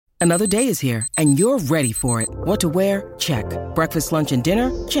Another day is here, and you're ready for it. What to wear? Check. Breakfast, lunch, and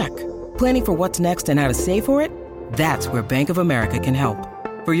dinner? Check. Planning for what's next and how to save for it? That's where Bank of America can help.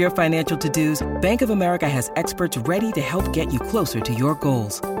 For your financial to-dos, Bank of America has experts ready to help get you closer to your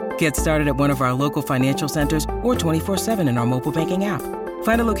goals. Get started at one of our local financial centers or 24/7 in our mobile banking app.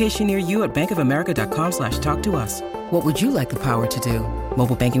 Find a location near you at bankofamerica.com/talktous. What would you like the power to do?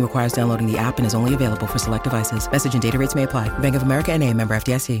 Mobile banking requires downloading the app and is only available for select devices. Message and data rates may apply. Bank of America N.A., member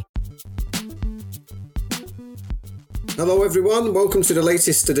FDIC. Hello everyone, welcome to the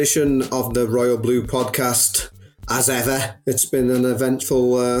latest edition of the Royal Blue podcast. As ever, it's been an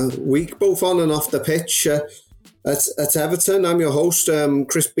eventful week, both on and off the pitch at Everton. I'm your host,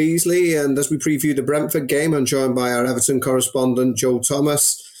 Chris Beasley, and as we preview the Brentford game, I'm joined by our Everton correspondent, Joe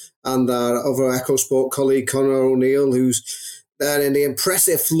Thomas, and our other Echo Sport colleague, Conor O'Neill, who's there in the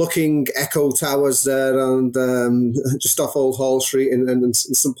impressive-looking Echo Towers there, and just off Old Hall Street in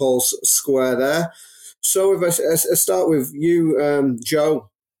St Paul's Square there. So if I start with you, Joe,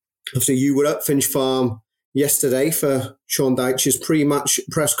 obviously you were at Finch Farm yesterday for Sean Dyche's pre-match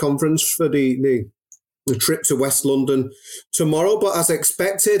press conference for the trip to West London tomorrow. But as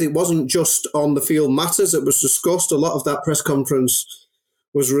expected, it wasn't just on the field matters that was discussed. A lot of that press conference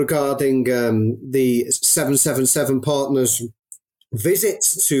was regarding the 777 partners' visit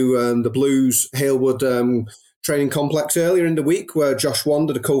to the Blues Halewood training complex earlier in the week, where Josh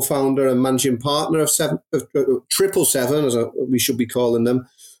Wander, the co-founder and managing partner of 777, as we should be calling them,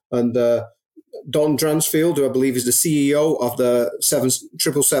 and Don Dransfield, who I believe is the CEO of the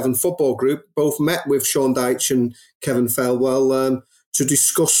 777 football group, both met with Sean Dyche and Kevin Felwell to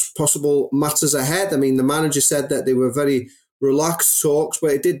discuss possible matters ahead. I mean, the manager said that they were very relaxed talks,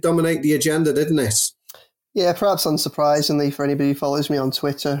 but it did dominate the agenda, didn't it? Yeah, perhaps unsurprisingly for anybody who follows me on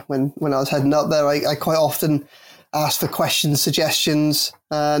Twitter, when I was heading up there, I quite often ask for questions, suggestions,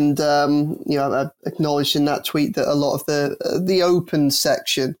 and I acknowledged in that tweet that a lot of the open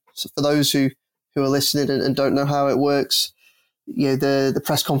section, so for those who are listening and don't know how it works, the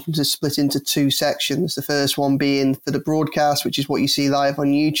press conference is split into two sections. The first one being for the broadcast, which is what you see live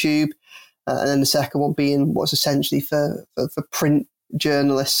on YouTube, and then the second one being what's essentially for print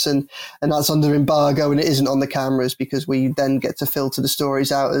journalists, and that's under embargo, and it isn't on the cameras because we then get to filter the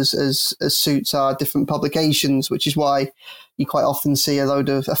stories out as suits our different publications, which is why you quite often see a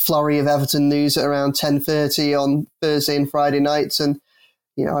flurry of Everton news at around 10:30 on Thursday and Friday nights, and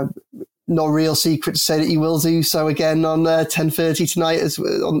no real secret to say that you will do so again on 10:30 tonight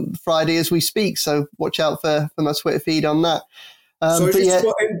on Friday as we speak. So watch out for my Twitter feed on that.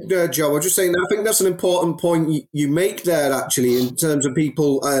 Joe, I was just saying, I think that's an important point you make there, actually, in terms of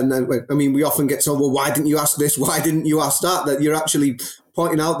people. And I mean, we often get told, well, why didn't you ask this? Why didn't you ask that? That you're actually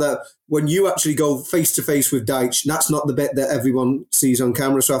pointing out that when you actually go face to face with Dyche, that's not the bit that everyone sees on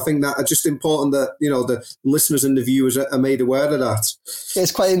camera. So I think that it's just important that, the listeners and the viewers are made aware of that. Yeah,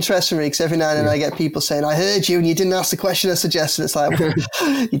 it's quite interesting because every now and then I get people saying, I heard you and you didn't ask the question I suggested. It's like, well,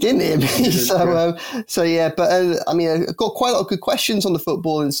 you didn't hear me. So yeah, but I've got quite a lot of good questions on the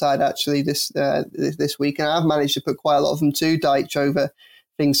football inside actually this week, and I've managed to put quite a lot of them to Dyche over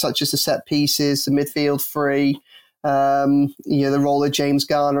things such as the set pieces, the midfield three, the role of James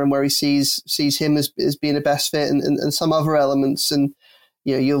Garner and where he sees him as being the best fit, and some other elements. And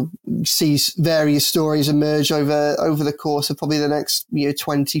you'll see various stories emerge over the course of probably the next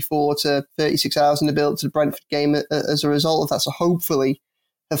 24 to 36 hours in the build to the Brentford game as a result of that. So hopefully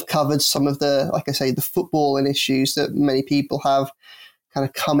have covered some of the, like I say, the footballing issues that many people have kind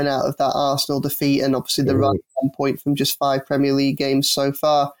of coming out of that Arsenal defeat, and obviously the run 1 point from just 5 Premier League games so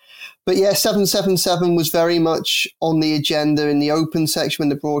far. But yeah, 777 was very much on the agenda in the open section when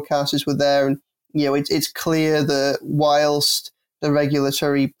the broadcasters were there. And, it's clear that whilst the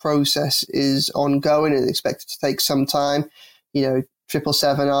regulatory process is ongoing and expected to take some time,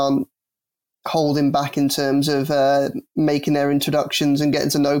 777 aren't holding back in terms of making their introductions and getting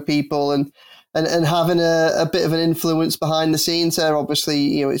to know people and having a bit of an influence behind the scenes there.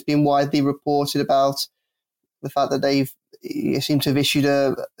 Obviously, it's been widely reported about the fact that they've seem to have issued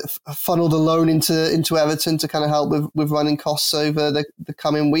funneled a loan into Everton to kind of help with running costs over the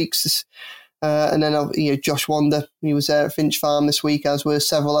coming weeks. And then, Josh Wander, he was there at Finch Farm this week, as were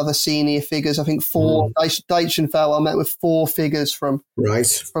several other senior figures. I think Dyche and Felwell met with 4 figures from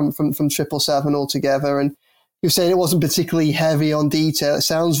 777 altogether. And you're saying it wasn't particularly heavy on detail. It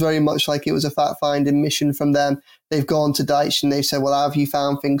sounds very much like it was a fact-finding mission from them. They've gone to Dyche and they've said, well, how have you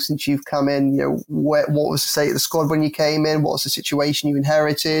found things since you've come in? What was the state of the squad when you came in? What's the situation you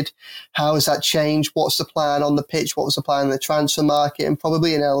inherited? How has that changed? What's the plan on the pitch? What was the plan in the transfer market? And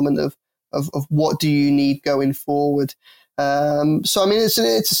probably an element of what do you need going forward? So I mean, it's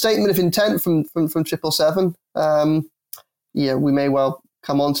a statement of intent from 777. We may well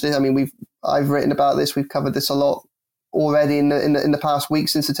come on to this. I mean, I've written about this. We've covered this a lot already in the past week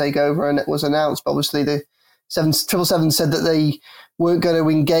since the takeover, and it was announced. But obviously, the 777 said that they weren't going to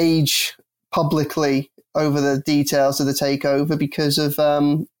engage publicly over the details of the takeover because of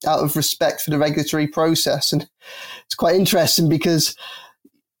out of respect for the regulatory process. And it's quite interesting because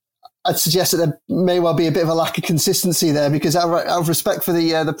I'd suggest that there may well be a bit of a lack of consistency there, because out of respect for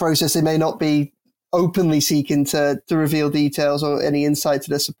the process, they may not be openly seeking to reveal details or any insight to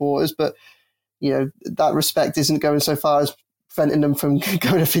their supporters. But that respect isn't going so far as preventing them from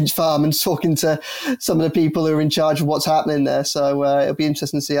going to Finch Farm and talking to some of the people who are in charge of what's happening there. So it'll be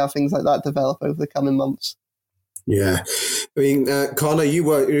interesting to see how things like that develop over the coming months. Yeah. I mean, Connor, you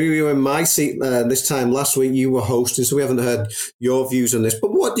were in my seat this time last week. You were hosting, so we haven't heard your views on this.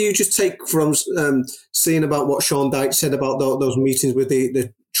 But what do you just take from seeing about what Sean Dyche said about those meetings with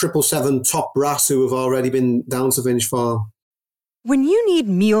the 777 top brass who have already been down to Finch Farm? When you need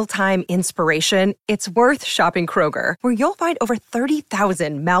mealtime inspiration, it's worth shopping Kroger, where you'll find over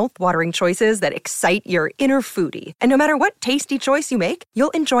 30,000 mouth-watering choices that excite your inner foodie. And no matter what tasty choice you make,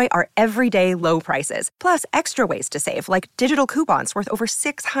 you'll enjoy our everyday low prices, plus extra ways to save, like digital coupons worth over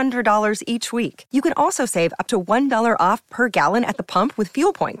 $600 each week. You can also save up to $1 off per gallon at the pump with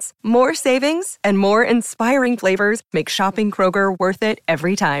fuel points. More savings and more inspiring flavors make shopping Kroger worth it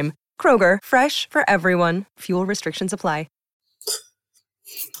every time. Kroger, fresh for everyone. Fuel restrictions apply.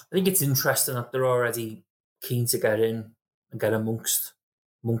 I think it's interesting that they're already keen to get in and get amongst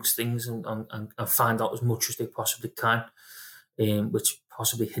things and find out as much as they possibly can, which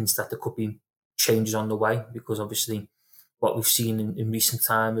possibly hints that there could be changes on the way, because obviously what we've seen in recent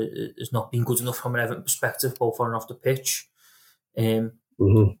time has not been good enough from an Everton perspective, both on and off the pitch. But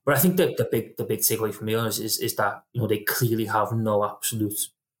I think that the big takeaway from me is that they clearly have no absolute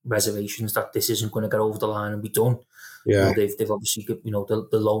reservations that this isn't going to get over the line and be done. Yeah, they've obviously got, the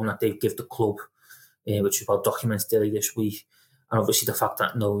loan that they give the club, which is well documented daily this week, and obviously the fact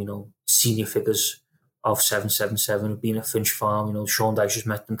that senior figures of 777 have been at Finch Farm. Sean Dyche has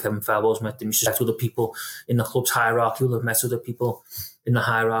met them, Kevin Farwell's met them. He's met other people in the club's hierarchy, will have met other people in the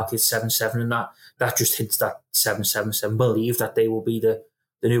hierarchy at 777, and that just hints that 777 believe that they will be the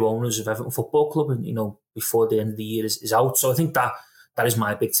new owners of Everton Football Club, and before the end of the year is out. So I think that is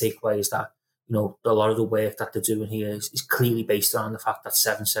my big takeaway, is that a lot of the work that they're doing here is clearly based on the fact that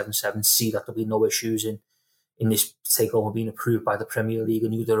 777 see that there'll be no issues in this takeover being approved by the Premier League,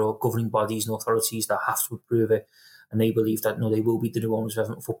 and there are governing bodies and authorities that have to approve it, and they believe that they will be the new owners of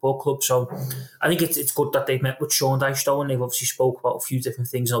Everton Football Club. So I think it's good that they've met with Sean Dyche, though, and they've obviously spoke about a few different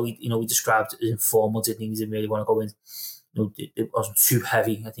things. We described it as informal, didn't he? He didn't really want to go in. It wasn't too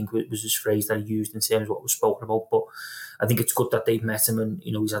heavy, I think it was his phrase that he used in terms of what was spoken about. But I think it's good that they've met him and,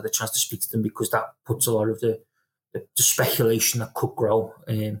 he's had the chance to speak to them, because that puts a lot of the speculation that could grow.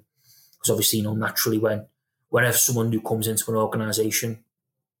 Because obviously, naturally, whenever someone new comes into an organisation,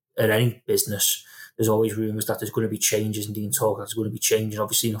 at any business, there's always rumours that there's going to be changes, and being talk that there's going to be changes.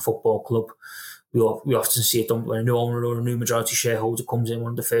 Obviously, in a football club, we often see it when a new owner or a new majority shareholder comes in.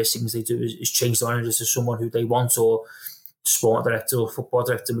 One of the first things they do is change the manager to someone who they want, or sport director or football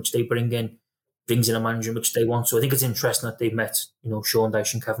director, which they brings in a manager which they want. So I think it's interesting that they've met, Sean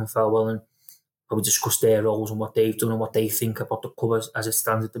Dyche and Kevin Farwell, and probably discuss their roles and what they've done and what they think about the club as it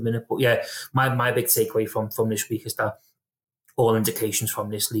stands at the minute. But yeah, my big takeaway from this week is that all indications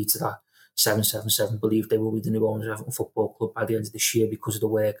from this lead to that 777 believe they will be the new owners of Everton Football Club by the end of this year, because of the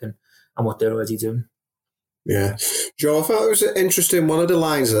work and what they're already doing. Yeah. Joe, I thought it was interesting. One of the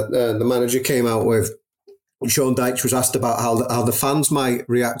lines that the manager came out with, Sean Dyche was asked about how the fans might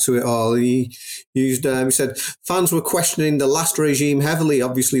react to it all. He said fans were questioning the last regime heavily,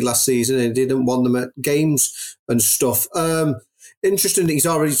 obviously last season, and didn't want them at games and stuff. Interesting that he's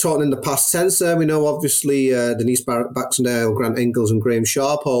already talking in the past tense there. We know obviously Denise Baxendale, Grant Ingles and Graham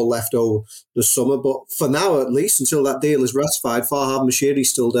Sharp all left over the summer, but for now at least, until that deal is ratified, Farhad Moshiri's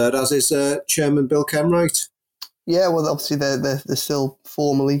still there, as is Chairman Bill Kenwright. Yeah, well, obviously they're still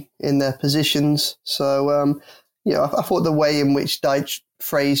formally in their positions. So, I thought the way in which Dyche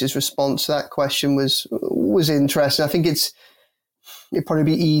phrased his response to that question was interesting. I think it'd probably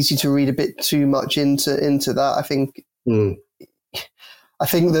be easy to read a bit too much into that. I think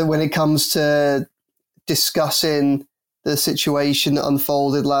that when it comes to discussing the situation that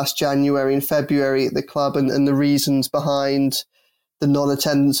unfolded last January and February at the club and the reasons behind the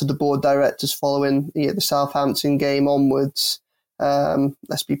non-attendance of the board directors following the Southampton game onwards,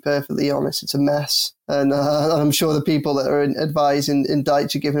 let's be perfectly honest, it's a mess. And I'm sure the people that are advising in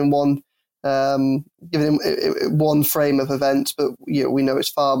Dyche are giving one giving him one frame of events, but we know it's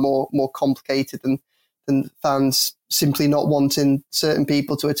far more complicated than fans simply not wanting certain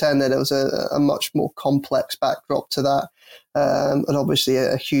people to attend. There was a much more complex backdrop to that, and obviously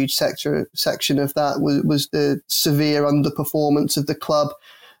a huge section of that was the severe underperformance of the club.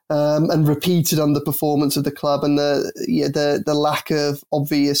 And repeated underperformance of the club, and the lack of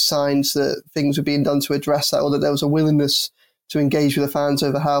obvious signs that things were being done to address that, or that there was a willingness to engage with the fans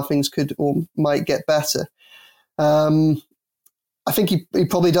over how things could or might get better. I think he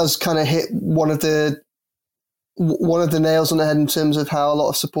probably does kind of hit one of the nails on the head in terms of how a lot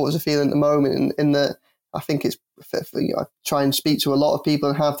of supporters are feeling at the moment. In that, I think it's I try and speak to a lot of people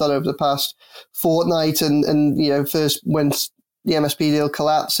and have done over the past fortnight, and first when the MSP deal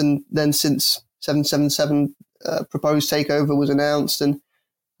collapsed, and then since 777 proposed takeover was announced. And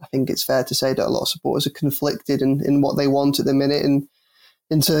I think it's fair to say that a lot of supporters are conflicted in what they want at the minute. And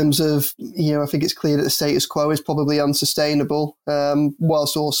in terms of, I think it's clear that the status quo is probably unsustainable,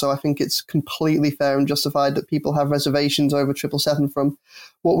 whilst also I think it's completely fair and justified that people have reservations over 777 from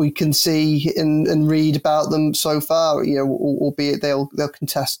what we can see and read about them so far, albeit they'll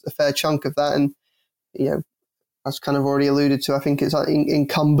contest a fair chunk of that. And, as kind of already alluded to, I think it's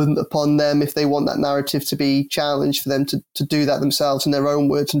incumbent upon them, if they want that narrative to be challenged, for them to do that themselves in their own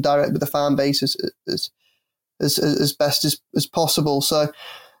words and direct with the fan base as best as possible. So,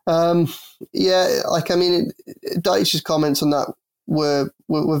 Dyche's comments on that were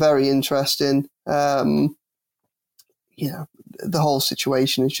very interesting. The whole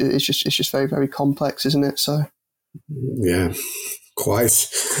situation is just very, very complex, isn't it? So, yeah, quite.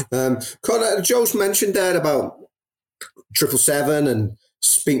 Conor, Joe's mentioned there about 777 and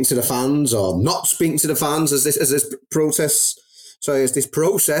speaking to the fans, or not speaking to the fans as this process. Sorry, as this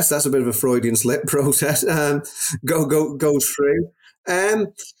process, that's a bit of a Freudian slip, process goes through.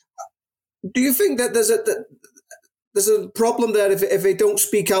 Do you think that there's a problem there if they don't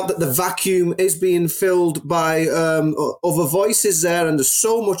speak out, that the vacuum is being filled by other voices there, and there's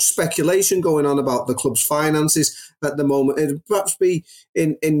so much speculation going on about the club's finances at the moment? It'd perhaps be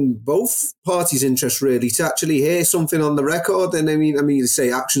in both parties' interest, really, to actually hear something on the record. And I mean, you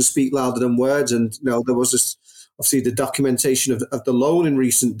say actions speak louder than words, and there was this, obviously, the documentation of the loan in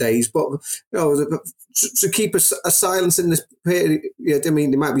recent days, but to keep a silence in this period, I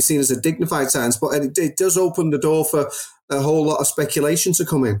mean, it might be seen as a dignified silence, but it does open the door for a whole lot of speculation to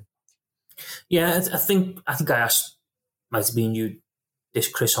come in. Yeah, I think I asked, might have been you, this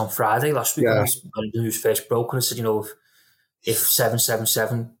Chris, on Friday last week, when the news first broke, and I said, if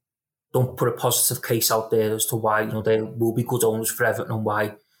 777 don't put a positive case out there as to why they will be good owners for Everton, and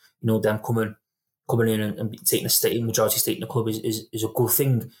why them coming in and taking a majority stake in the club is a good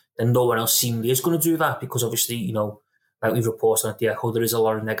thing, then no one else seemingly is going to do that, because obviously, like we've reported at the Echo, there is a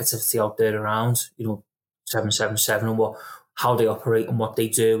lot of negativity out there around, 777 and how they operate and what they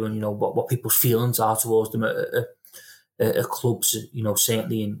do, and what people's feelings are towards them at clubs,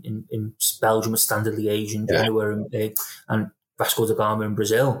 certainly in Belgium, at Standard Liège, and anywhere, and Vasco da Gama in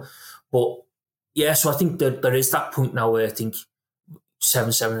Brazil. But yeah, so I think that there is that point now where I think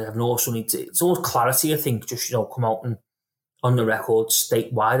 777 also need to, it's almost clarity, I think, just, come out and on the record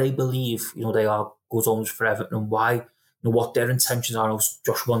state why they believe, they are good owners for Everton, and why, what their intentions are.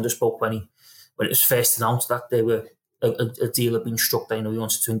 Josh Wonder spoke when it was first announced that they were a deal had been struck, that, he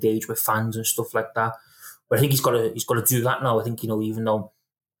wanted to engage with fans and stuff like that. But I think he's got to do that now. I think, even though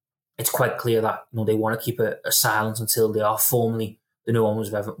it's quite clear that, they want to keep a silence until they are formally the new owners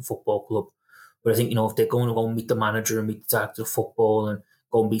of Everton Football Club. But I think, if they're going to go and meet the manager and meet the director of football and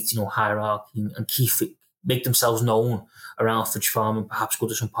go and meet, hierarchy and make themselves known around Fridge Farm and perhaps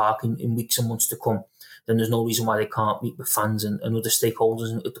Goodison Park in weeks and months to come, then there's no reason why they can't meet with fans and other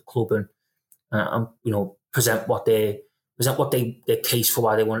stakeholders at the club and present their case for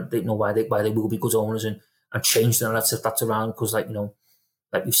why they want, why they will be good owners, and change the narrative that's around, because like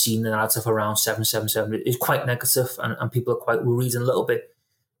we've seen the narrative around 777 is quite negative, and people are quite worried and a little bit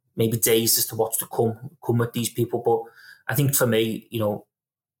maybe dazed as to what's to come with these people. But I think for me,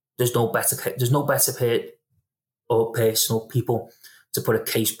 there's no better paid or personal people to put a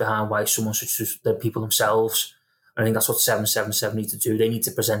case behind why someone should choose the people themselves. And I think that's what 777 need to do. They need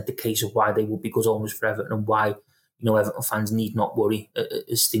to present the case of why they will be good owners for Everton, and why Everton fans need not worry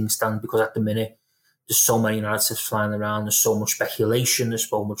as things stand, because at the minute there's so many narratives flying around, there's so much speculation, there's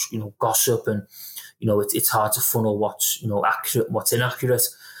so much gossip, and it's hard to funnel what's accurate and what's inaccurate.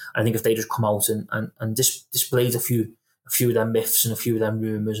 And I think if they just come out and displayed a few of them myths and a few of them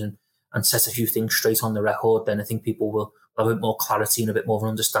rumours and set a few things straight on the record, then I think people will have a bit more clarity and a bit more of an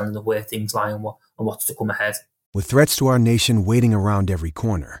understanding of where things lie and what's to come ahead. With threats to our nation waiting around every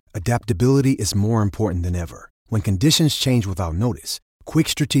corner, adaptability is more important than ever. When conditions change without notice, quick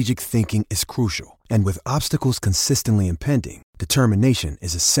strategic thinking is crucial. And with obstacles consistently impending, determination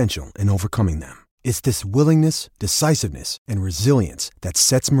is essential in overcoming them. It's this willingness, decisiveness, and resilience that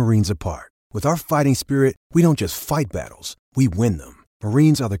sets Marines apart. With our fighting spirit, we don't just fight battles, we win them.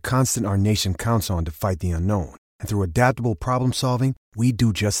 Marines are the constant our nation counts on to fight the unknown. And through adaptable problem solving, we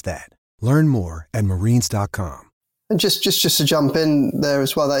do just that. Learn more at marines.com. And just to jump in there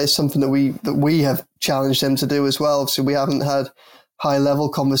as well, that is something that we have challenged them to do as well. So we haven't had high level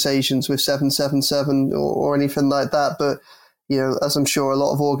conversations with 777 or anything like that. But, as I'm sure a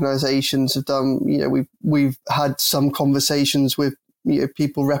lot of organizations have done, we've had some conversations with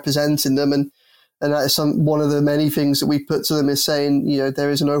people representing them. And that is one of the many things that we put to them is saying, there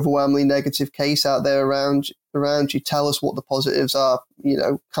is an overwhelmingly negative case out there around you. Tell us what the positives are,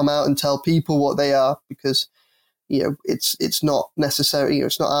 come out and tell people what they are, because, it's not necessary.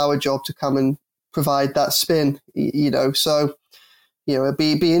 It's not our job to come and provide that spin, so, it'd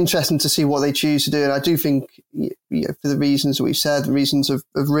be interesting to see what they choose to do. And I do think, for the reasons that we've said, the reasons have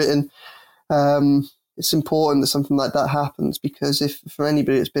written, it's important that something like that happens, because if for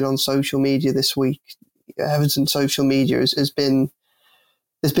anybody that's been on social media this week, Everton social media has been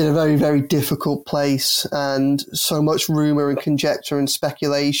a very, very difficult place, and so much rumour and conjecture and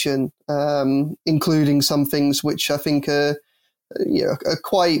speculation, including some things which I think are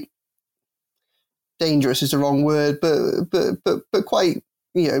quite dangerous is the wrong word, but quite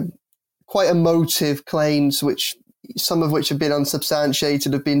emotive claims, which some of which have been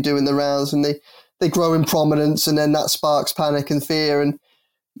unsubstantiated, have been doing the rounds, and they grow in prominence, and then that sparks panic and fear. And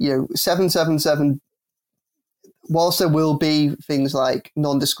 777, whilst there will be things like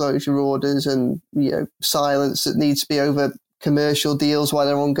non-disclosure orders and silence that needs to be over commercial deals while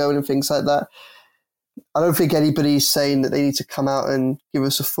they're ongoing and things like that, I don't think anybody's saying that they need to come out and give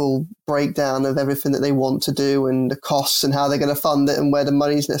us a full breakdown of everything that they want to do and the costs and how they're going to fund it and where the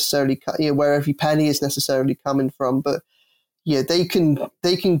money's necessarily, where every penny is necessarily coming from. But they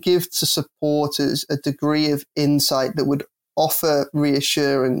can give to supporters a degree of insight that would offer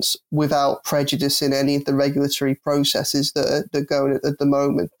reassurance without prejudice in any of the regulatory processes that are going at the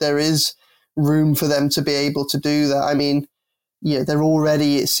moment. There is room for them to be able to do that. I mean, they're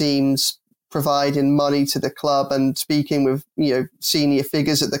already, it seems, providing money to the club and speaking with senior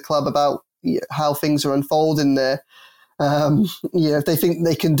figures at the club about how things are unfolding there. If they think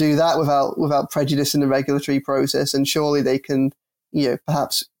they can do that without prejudice in the regulatory process, and surely they can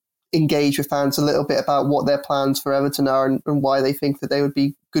perhaps engage with fans a little bit about what their plans for Everton are and why they think that they would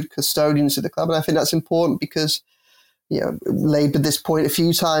be good custodians of the club. And I think that's important because laboured this point a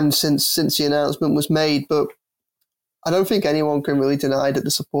few times since the announcement was made, but I don't think anyone can really deny that the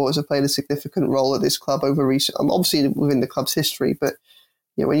supporters have played a significant role at this club over recent, obviously within the club's history, but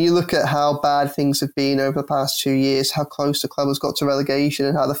when you look at how bad things have been over the past 2 years, how close the club has got to relegation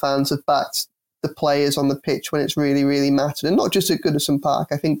and how the fans have backed the players on the pitch when it's really, really mattered, and not just at Goodison Park.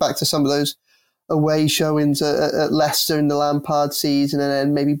 I think back to some of those away showings at Leicester in the Lampard season, and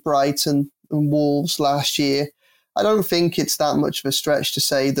then maybe Brighton and Wolves last year. I don't think it's that much of a stretch to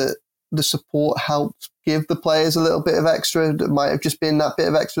say that the support helped give the players a little bit of extra. That might have just been that bit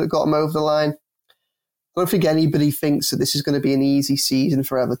of extra that got them over the line. I don't think anybody thinks that this is going to be an easy season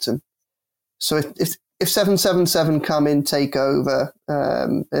for Everton. So if 777 come in, take over,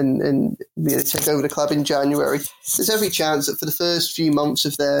 and take over the club in January, there's every chance that for the first few months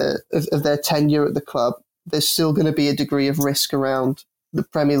of their tenure at the club, there's still going to be a degree of risk around the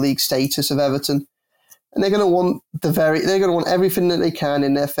Premier League status of Everton, and they're going to want everything that they can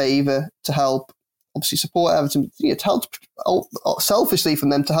in their favour to help, obviously support Everton, to help selfishly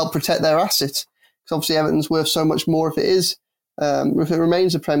from them to help protect their assets. Because obviously Everton's worth so much more if it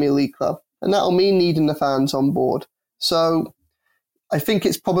remains a Premier League club. And that'll mean needing the fans on board. So I think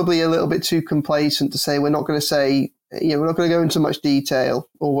it's probably a little bit too complacent to say we're not going to say, we're not going to go into much detail,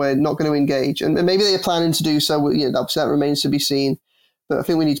 or we're not going to engage. And maybe they're planning to do so, that remains to be seen. But I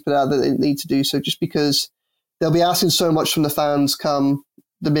think we need to put out that they need to do so, just because they'll be asking so much from the fans come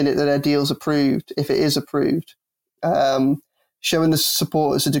the minute that their deal's approved, if it is approved. Showing the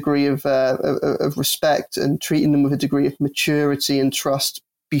supporters a degree of respect and treating them with a degree of maturity and trust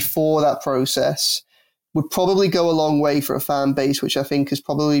before that process would probably go a long way for a fan base, which I think has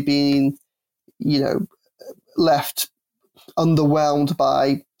probably been, left underwhelmed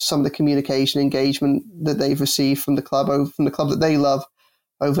by some of the communication engagement that they've received from the club that they love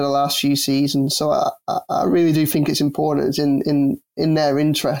over the last few seasons. So I really do think it's important. It's in their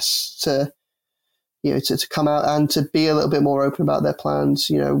interests to come out and to be a little bit more open about their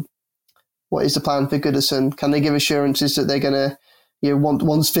plans. what is the plan for Goodison? Can they give assurances that they're going to,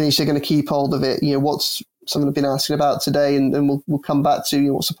 once finished, they're going to keep hold of it? What's something I've been asking about today, and we'll come back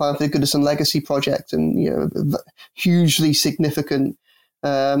to what's the plan for the Goodison Legacy project, and a hugely significant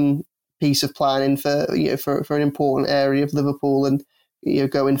piece of planning for an important area of Liverpool, and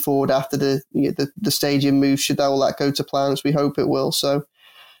going forward after the stadium move, should all that go to plan as we hope it will. So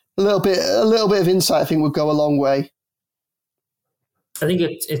a little bit of insight, I think, would go a long way. I think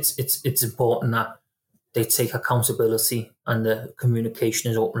it's important that they take accountability and the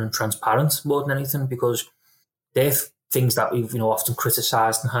communication is open and transparent more than anything, because they're things that we've often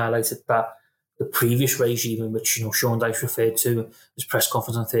criticised and highlighted that the previous regime, in which Sean Dyche referred to his press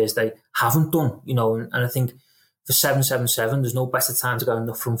conference on Thursday, haven't done. And I think for 777, there's no better time to go on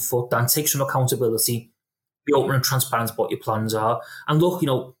the front foot than take some accountability, be open and transparent about your plans are, and look,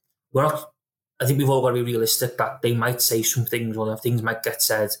 we're not. I think we've all got to be realistic that they might say some things, or things might get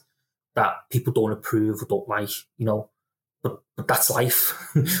said that people don't approve or don't like, but that's life.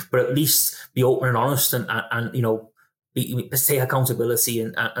 But at least be open and honest, and take accountability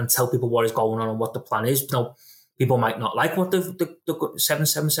and tell people what is going on and what the plan is. People might not like what the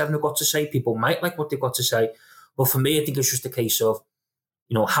 777 have got to say. People might like what they've got to say. But for me, I think it's just a case of,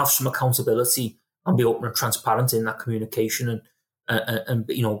 have some accountability and be open and transparent in that communication, and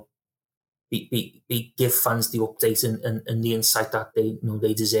give fans the update and the insight that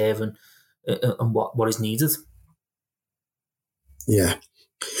they deserve, and what is needed. Yeah.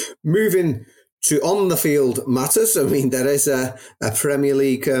 Moving to on the field matters. I mean, there is a Premier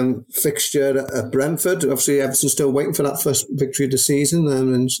League fixture at Brentford. Obviously, Everton's still waiting for that first victory of the season,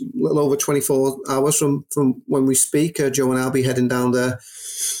 and it's a little over 24 hours from when we speak. Joe and I'll be heading down there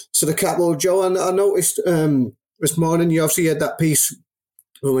to the capital. Joe, I noticed this morning you obviously had that piece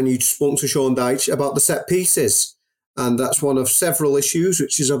when you spoke to Sean Dyche about the set pieces, and that's one of several issues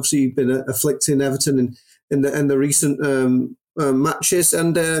which has obviously been afflicting Everton in the recent matches,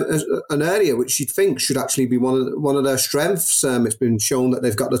 and an area which you'd think should actually be one of their strengths. It's been shown that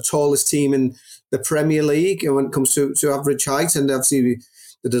they've got the tallest team in the Premier League when it comes to average height, and obviously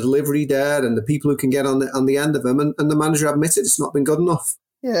the delivery there and the people who can get on the end of them, and the manager admitted it's not been good enough.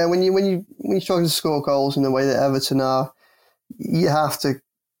 Yeah, when you struggle to score goals in the way that Everton are, you have to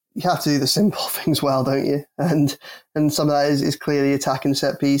do the simple things well, don't you? And some of that is clearly attacking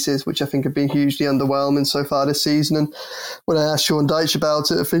set pieces, which I think have been hugely underwhelming so far this season. And when I asked Sean Dyche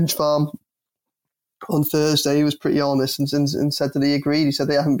about it at Finch Farm on Thursday, he was pretty honest and said that he agreed. He said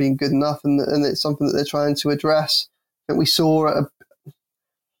they haven't been good enough, and it's something that they're trying to address. And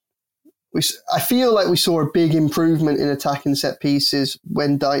I feel like we saw a big improvement in attacking set pieces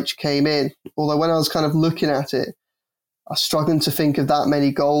when Dyche came in. Although when I was kind of looking at it, I was struggling to think of that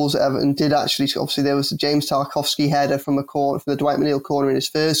many goals Everton did actually. Obviously, there was the James Tarkowski header from the Dwight McNeil corner in his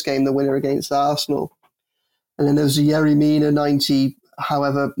first game, the winner against Arsenal. And then there was a Yerry Mina 90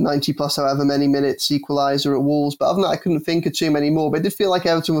 plus however many minutes equaliser at Wolves. But other than that, I couldn't think of too many more. But it did feel like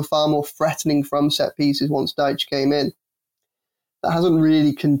Everton were far more threatening from set pieces once Dyche came in. That hasn't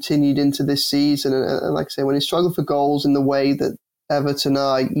really continued into this season. And like I say, when you struggle for goals in the way that Everton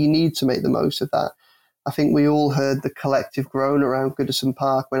are, you need to make the most of that. I think we all heard the collective groan around Goodison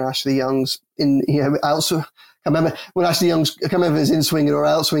Park when Ashley Young's I remember if it was in swinging or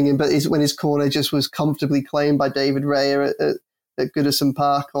out swinging, but when his corner just was comfortably claimed by David Raya at Goodison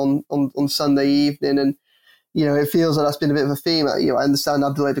Park on Sunday evening. And, it feels like that's been a bit of a theme. I understand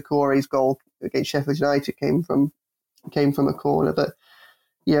Abdoulaye Doucouré's goal against Sheffield United came from a corner, but,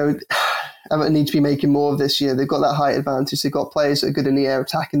 Everton need to be making more of this. They've got that height advantage. They've got players that are good in the air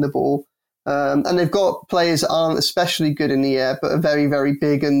attacking the ball. And they've got players that aren't especially good in the air, but are very, very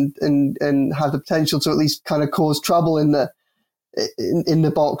big and have the potential to at least kind of cause trouble in the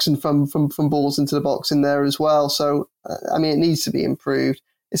box and from balls into the box in there as well. So, it needs to be improved.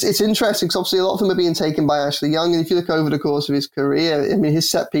 It's interesting because obviously a lot of them are being taken by Ashley Young, and if you look over the course of his career, his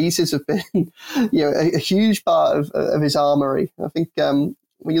set pieces have been, a huge part of his armoury. I think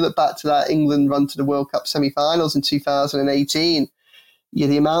when you look back to that England run to the World Cup semi-finals in 2018.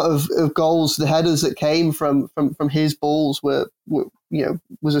 The amount of goals, the headers that came from his balls was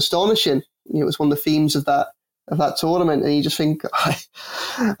astonishing. It was one of the themes of that tournament, and you just think, I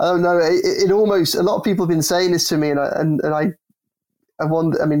don't know. It almost, a lot of people have been saying this to me, and I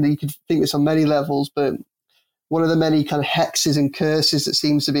wonder. You could think this on many levels, but one of the many kind of hexes and curses that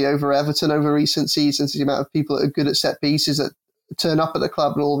seems to be over Everton over recent seasons is the amount of people that are good at set pieces that turn up at the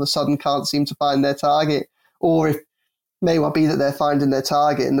club and all of a sudden can't seem to find their target, or if may well be that they're finding their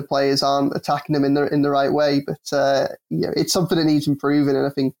target and the players aren't attacking them in the right way. But it's something that needs improving, and I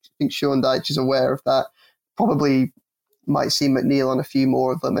think Sean Dyche is aware of that. Probably might see McNeil on a few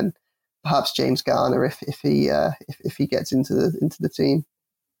more of them, and perhaps James Garner if he gets into the team.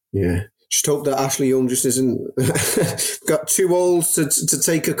 Yeah. Just hope that Ashley Young just isn't got too old to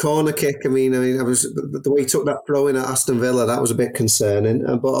take a corner kick. I mean, I was the way he took that throw in at Aston Villa, that was a bit concerning.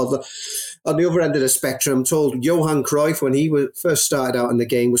 But on the other end of the spectrum, I'm told Johan Cruyff, when he first started out in the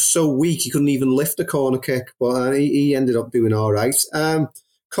game, was so weak he couldn't even lift a corner kick. But he ended up doing all right.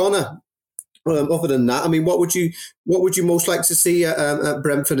 Connor, other than that, I mean, what would you most like to see at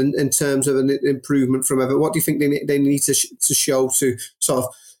Brentford in terms of an improvement from Everton? What do you think they need to show to sort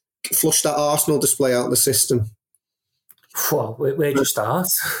of flush that Arsenal display out of the system? Well, where do you start?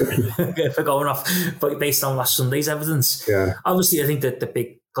 If we're going off based on last Sunday's evidence. Yeah. Obviously, I think that the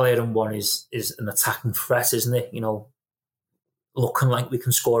big glaring one is an attacking threat, isn't it? Looking like we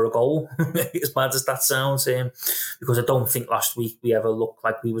can score a goal, as bad as that sounds. Because I don't think last week we ever looked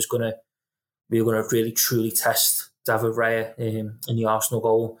like we were gonna really truly test David Raya in the Arsenal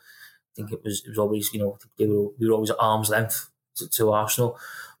goal. I think it was always, we were always at arm's length to Arsenal.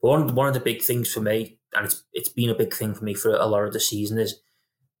 But one of the big things for me, and it's been a big thing for me for a lot of the season, is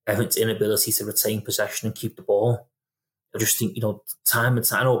Everton's inability to retain possession and keep the ball. I just think, time and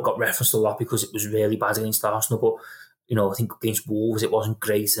time, I know it got referenced a lot because it was really bad against Arsenal, but, I think against Wolves it wasn't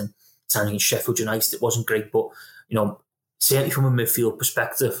great, and time against Sheffield United it wasn't great, but, certainly from a midfield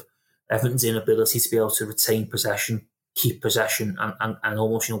perspective, Everton's inability to be able to retain possession, keep possession, and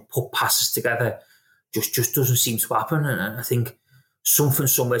almost, put passes together just doesn't seem to happen. And I think something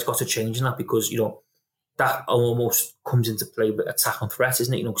somewhere's got to change in that, because, that almost comes into play with attack and threat,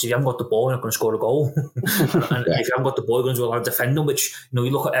 isn't it? Because if you haven't got the ball, you're not going to score a goal. and if you haven't got the ball, you're going to do a lot of defending, which, you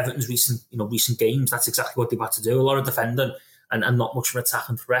look at Everton's recent games, that's exactly what they've had to do. A lot of defending and not much of an attack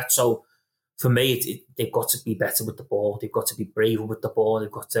and threat. So for me, they've got to be better with the ball. They've got to be braver with the ball. They've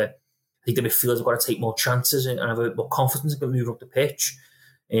got to, I think the midfielders have got to take more chances and have a bit more confidence about moving up the pitch.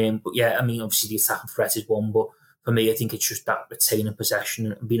 But yeah, I mean, obviously the attack and threat is one, but for me, I think it's just that retaining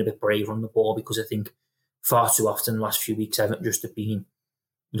possession and being a bit braver on the ball, because I think far too often the last few weeks Everton just have been,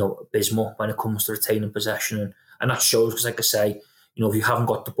 abysmal when it comes to retaining possession. And that shows, because like I say, if you haven't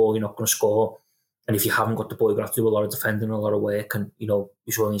got the ball, you're not going to score. And if you haven't got the ball, you're going to have to do a lot of defending, a lot of work. And,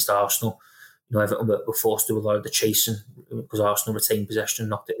 we saw against Arsenal, Everton were forced to do a lot of the chasing because Arsenal retained possession and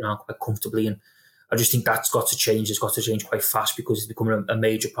knocked it around quite comfortably. And I just think that's got to change. It's got to change quite fast, because it's becoming a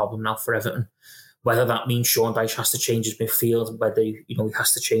major problem now for Everton. Whether that means Sean Dyche has to change his midfield, whether he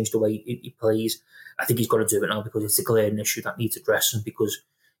has to change the way he plays, I think he's got to do it now, because it's a glaring issue that needs addressing. Because,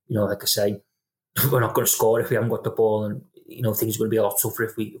 like I say, we're not going to score if we haven't got the ball, and things are going to be a lot tougher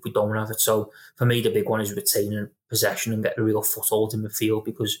if we don't have it. So for me, the big one is retaining possession and getting a real foothold in midfield,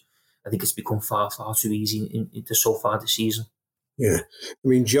 because I think it's become far too easy so far this season. Yeah. I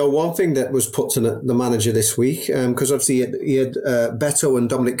mean, Joe, one thing that was put to the manager this week, because obviously he had Beto and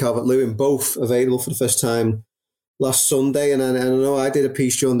Dominic Calvert-Lewin both available for the first time last Sunday. And I know I did a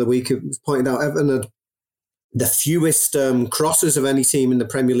piece during the week pointing out Everton had the fewest crosses of any team in the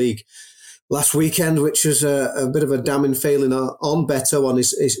Premier League last weekend, which was a bit of a damning failing on Beto on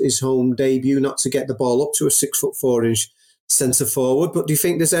his home debut, not to get the ball up to a 6'4" centre forward. But do you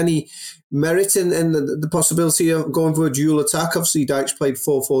think there's any merit in the possibility of going for a dual attack? Obviously, Dyche played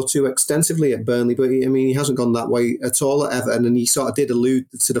 4-4-2 extensively at Burnley, but he hasn't gone that way at all at Everton, and he sort of did allude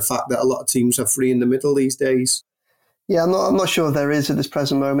to the fact that a lot of teams are free in the middle these days. Yeah, I'm not sure if there is at this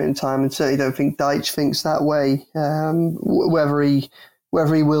present moment in time, and certainly don't think Dyche thinks that way. Whether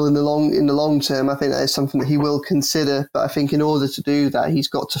he will in the long term, I think that is something that he will consider. But I think in order to do that, he's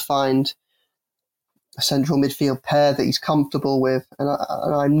got to find a central midfield pair that he's comfortable with, and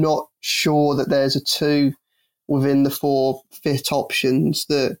I'm not sure that there's a two within the four fit options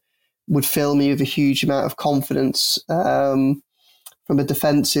that would fill me with a huge amount of confidence from a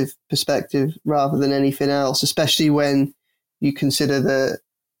defensive perspective rather than anything else, especially when you consider that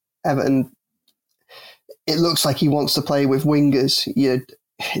Everton, it looks like he wants to play with wingers.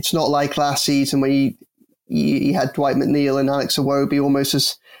 It's not like last season when he had Dwight McNeil and Alex Iwobi almost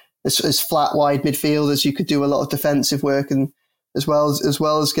as flat wide midfielders. You could do a lot of defensive work and as well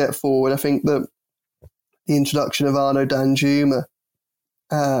as get forward. I think that the introduction of Arno Danjuma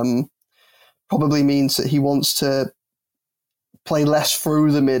probably means that he wants to play less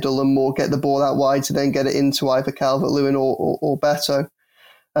through the middle and more get the ball out wide to then get it into either Calvert-Lewin or Beto.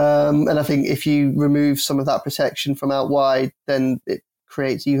 And I think if you remove some of that protection from out wide, then it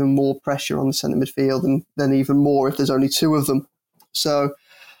creates even more pressure on the centre midfield, and then even more if there's only two of them. So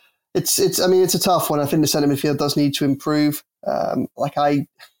it's a tough one. I think the centre midfield does need to improve. I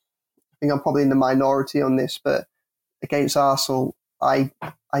think I'm probably in the minority on this, but against Arsenal, I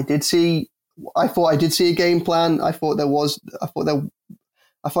thought I did see a game plan. I thought there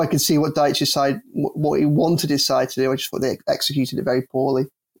I thought I could see what Dyche's side, what he wanted his side to do. I just thought they executed it very poorly.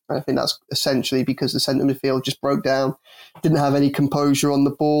 And I think that's essentially because the centre midfield just broke down, didn't have any composure on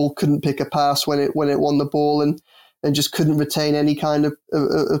the ball, couldn't pick a pass when it won the ball, and just couldn't retain any kind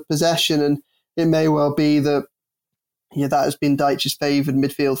of possession. And it may well be that that has been Dyche's favoured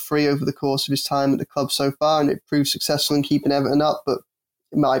midfield three over the course of his time at the club so far, and it proved successful in keeping Everton up. But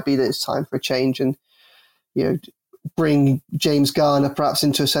it might be that it's time for a change and bring James Garner perhaps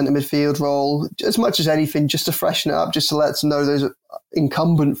into a centre midfield role, as much as anything, just to freshen it up, just to let us know those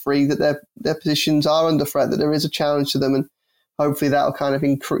incumbent three that their positions are under threat, that there is a challenge to them, and hopefully that'll kind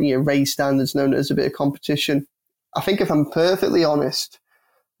of raise standards, known as a bit of competition. I think if I'm perfectly honest,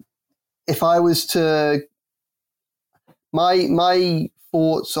 if I was to my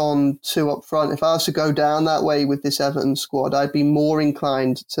thoughts on two up front, if I was to go down that way with this Everton squad, I'd be more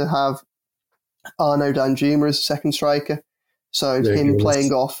inclined to have Arnaud Danjuma as a second striker. So him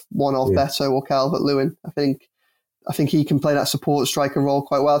playing off Beto or Calvert-Lewin. I think he can play that support striker role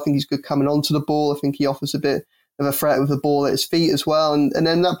quite well. I think he's good coming onto the ball. I think he offers a bit of a threat with the ball at his feet as well. And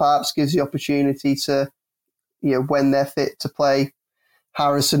then that perhaps gives the opportunity to, when they're fit, to play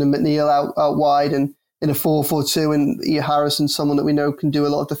Harrison and McNeil out wide and in a 4-4-2, and Harrison's someone that we know can do a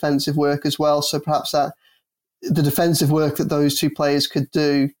lot of defensive work as well. So perhaps that the defensive work that those two players could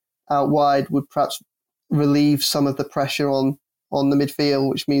do out wide would perhaps relieve some of the pressure on the midfield,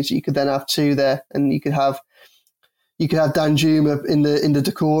 which means that you could then have two there, and you could have Danjuma in the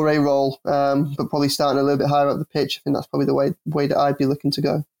Decore role, but probably starting a little bit higher up the pitch. I think that's probably the way that I'd be looking to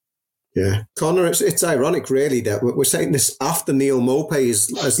go. Yeah, Connor, it's ironic really that we're saying this after Neil Maupay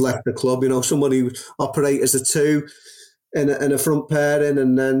has left the club. Someone who operates as a two in a front pairing,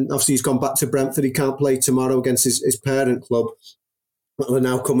 and then obviously he's gone back to Brentford. He can't play tomorrow against his parent club. We're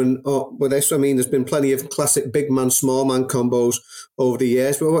now coming up with this. I mean, there's been plenty of classic big man, small man combos over the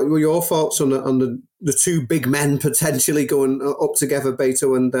years. But what were your thoughts on the two big men potentially going up together,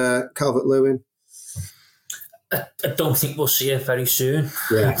 Beto and Calvert-Lewin? I don't think we'll see it very soon.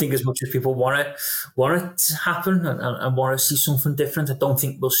 Yeah. I think as much as people want it to happen and want to see something different, I don't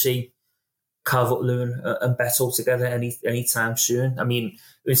think we'll see Calvert-Lewin and Beto together anytime soon. I mean,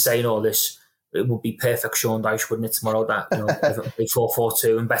 we're saying all this, it would be perfect Sean Dyche, wouldn't it, tomorrow, that it be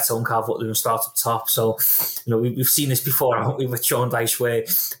 4-4-2 and Beto and Calvert-Lewin start up top. So, we've seen this before, haven't we, with Sean Dyche, where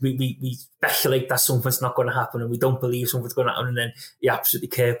we speculate that something's not going to happen and we don't believe something's going to happen, and then he absolutely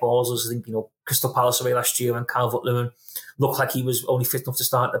curveballs us. I think, Crystal Palace away last year when Calvert-Lewin looked like he was only fit enough to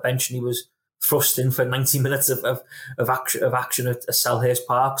start at the bench, and he was thrust in for 90 minutes of action at Selhurst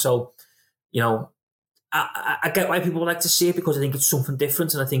Park. So, I get why people like to see it, because I think it's something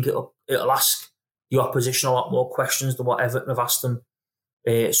different, and I think it'll ask the opposition a lot more questions than what Everton have asked them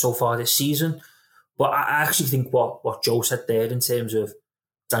so far this season. But I actually think what Joe said there in terms of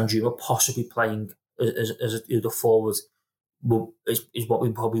Danjuma possibly playing as the forward is what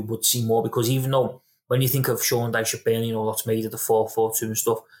we probably would see more, because even though when you think of Sean Dyche at Burnley, that's made of the 4-4-2 and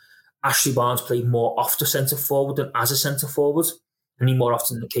stuff, Ashley Barnes played more off the centre forward than as a centre forward, and he more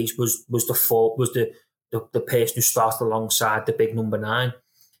often the case was the person who started alongside the big number 9.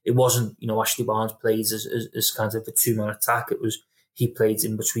 It wasn't, Ashley Barnes plays as kind of a two-man attack. It was, he played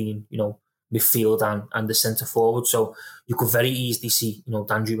in between, midfield and the centre forward. So you could very easily see,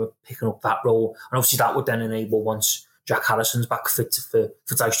 Danjuma picking up that role. And obviously that would then enable, once Jack Harrison's back fit, for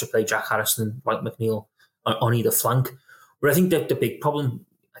Dyche to play Jack Harrison and McNeil on either flank. But I think that the big problem,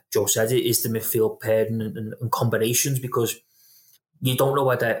 like Joe said, is the midfield pairing and combinations, because I don't know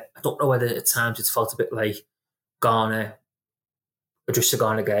whether at times it's felt a bit like Garner, Idrissa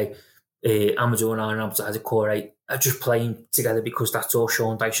Gana Gueye, Amadou and Abdul Corey are just playing together because that's all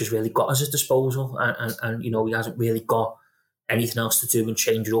Sean Dyche has really got at his disposal, and he hasn't really got anything else to do and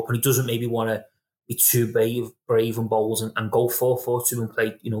change it up, and he doesn't maybe want to be too brave and bold and go 4-4-2 and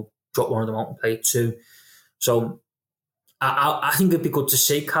play, drop one of them out and play it 2. So I think it'd be good to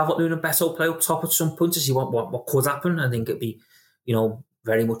see Calvert-Lewin and Beto play up top at some point to see what could happen. I think it'd be,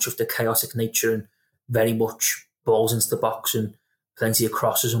 very much of the chaotic nature and very much balls into the box and plenty of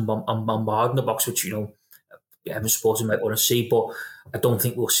crosses and bombarding the box, which, every supporter might want to see. But I don't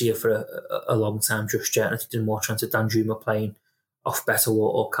think we'll see it for a long time just yet. I think there's more chance of Danjuma playing off Beto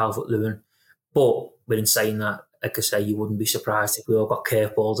or Calvert-Lewin. But within saying that, like I say, you wouldn't be surprised if we all got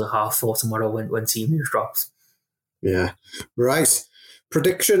curveballs at 4:30 tomorrow when team news drops. Yeah, right.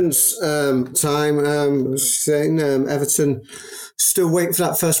 Predictions time. Saying Everton still waiting for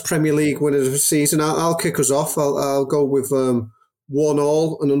that first Premier League win of the season. I'll kick us off. I'll go with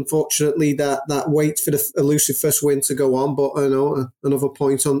 1-1, and unfortunately that wait for the elusive first win to go on. But another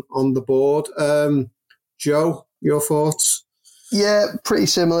point on the board. Joe, your thoughts? Yeah, pretty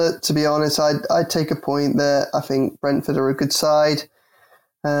similar, to be honest. I'd take a point there. I think Brentford are a good side,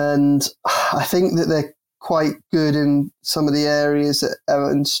 and I think that they're quite good in some of the areas that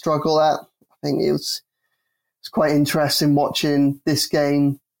Everton struggle at. I think it's quite interesting watching this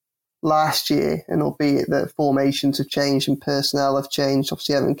game last year, and albeit that formations have changed and personnel have changed.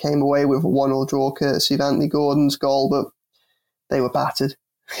 Obviously, Everton came away with a 1-1 draw courtesy of Anthony Gordon's goal, but they were battered.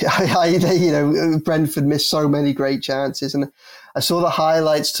 Brentford missed so many great chances, and I saw the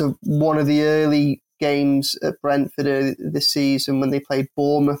highlights to one of the early games at Brentford this season when they played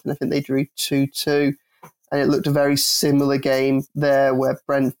Bournemouth, and I think they drew 2-2, and it looked a very similar game there where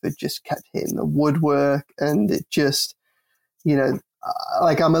Brentford just kept hitting the woodwork, and it just, I'm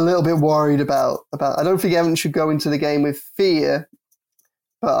a little bit worried about. I don't think Everton should go into the game with fear,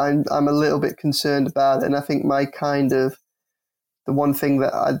 but I'm a little bit concerned about it, and I think the one thing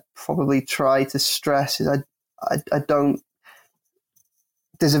that I'd probably try to stress is I don't.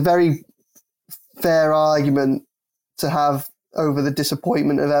 There's a very fair argument to have over the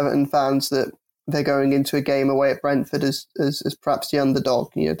disappointment of Everton fans that they're going into a game away at Brentford as perhaps the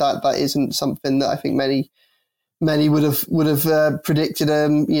underdog. That isn't something that I think many would have predicted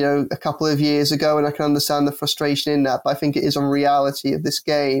a couple of years ago, and I can understand the frustration in that. But I think it is a reality of this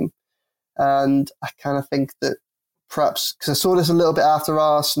game, and I kind of think that perhaps, because I saw this a little bit after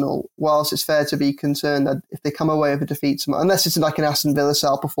Arsenal, whilst it's fair to be concerned that if they come away with a defeat, unless it's like an Aston Villa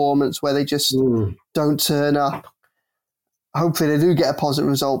style performance where they just don't turn up, hopefully they do get a positive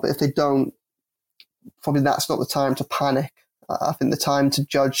result, but if they don't, probably that's not the time to panic. I think the time to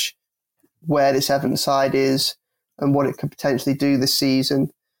judge where this Everton side is and what it could potentially do this season,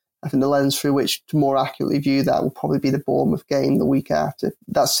 I think the lens through which to more accurately view that will probably be the Bournemouth game the week after.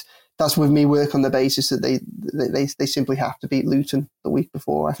 That's with me work on the basis that they simply have to beat Luton the week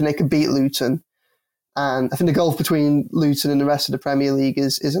before. I think they can beat Luton, and I think the gulf between Luton and the rest of the Premier League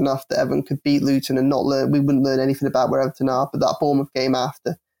is enough that Everton could beat Luton and not learn. We wouldn't learn anything about where Everton are, but that Bournemouth game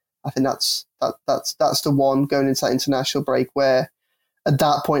after, I think that's the one going into that international break where, at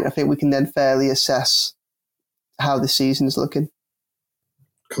that point, I think we can then fairly assess how the season is looking.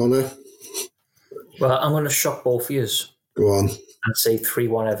 Connor? Well, I'm going to shock both of you. Go on. And say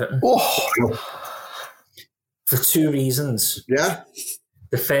 3-1 Everton. Oh. For two reasons. Yeah.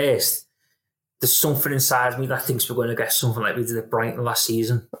 The first, there's something inside me that thinks we're going to get something like we did at Brighton last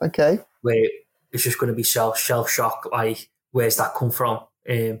season. Okay. Where it's just going to be shell shock. Like, where's that come from?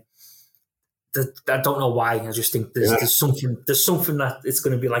 I don't know why. I just think there's something that it's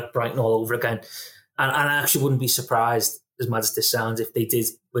going to be like Brighton all over again. And I actually wouldn't be surprised, as mad as this sounds, if they did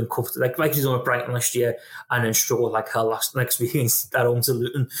win comfortably, like they done at Brighton last year, and then struggled like hell next week against their home to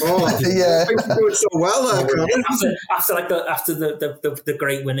Luton. Oh, yeah, you're doing so well there. After the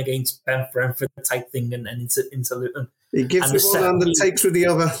great win against Brentford type thing, and into Luton. He gives with one hand and takes with the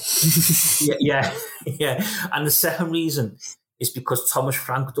other. yeah. And the second reason is because Thomas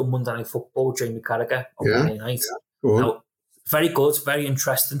Frank done Monday Night Football, Jamie Carragher on Monday night. Yeah. Now, very good, very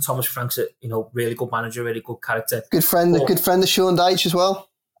interesting. Thomas Frank's a really good manager, really good character. Good friend of Sean Dyche as well.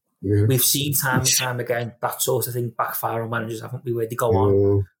 Yeah. We've seen time and time again that sort of thing backfire on managers, haven't we? Where they go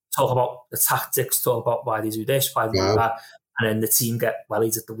on, talk about the tactics, talk about why they do this, why they do that, and then the team get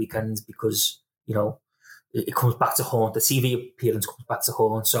wellied at the weekend because it comes back to haunt. The TV appearance comes back to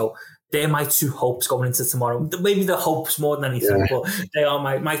haunt. So they're my two hopes going into tomorrow. Maybe the hopes more than anything, but they are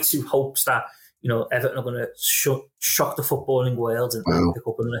my two hopes that Everton are going to shock the footballing world and pick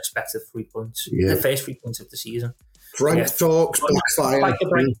up an unexpected 3 points. The first 3 points of the season. Frank talks, backfire. Like the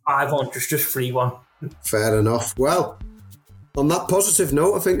break 5-1, just 3-1. Fair enough. Well, on that positive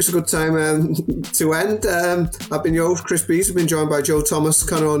note, I think it's a good time to end. I've been your host, Chris Bees. I've been joined by Joe Thomas,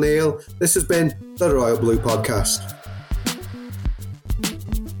 Conor O'Neill. This has been the Royal Blue Podcast.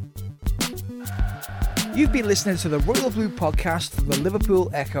 You've been listening to the Royal Blue Podcast from the Liverpool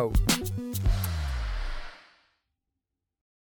Echo.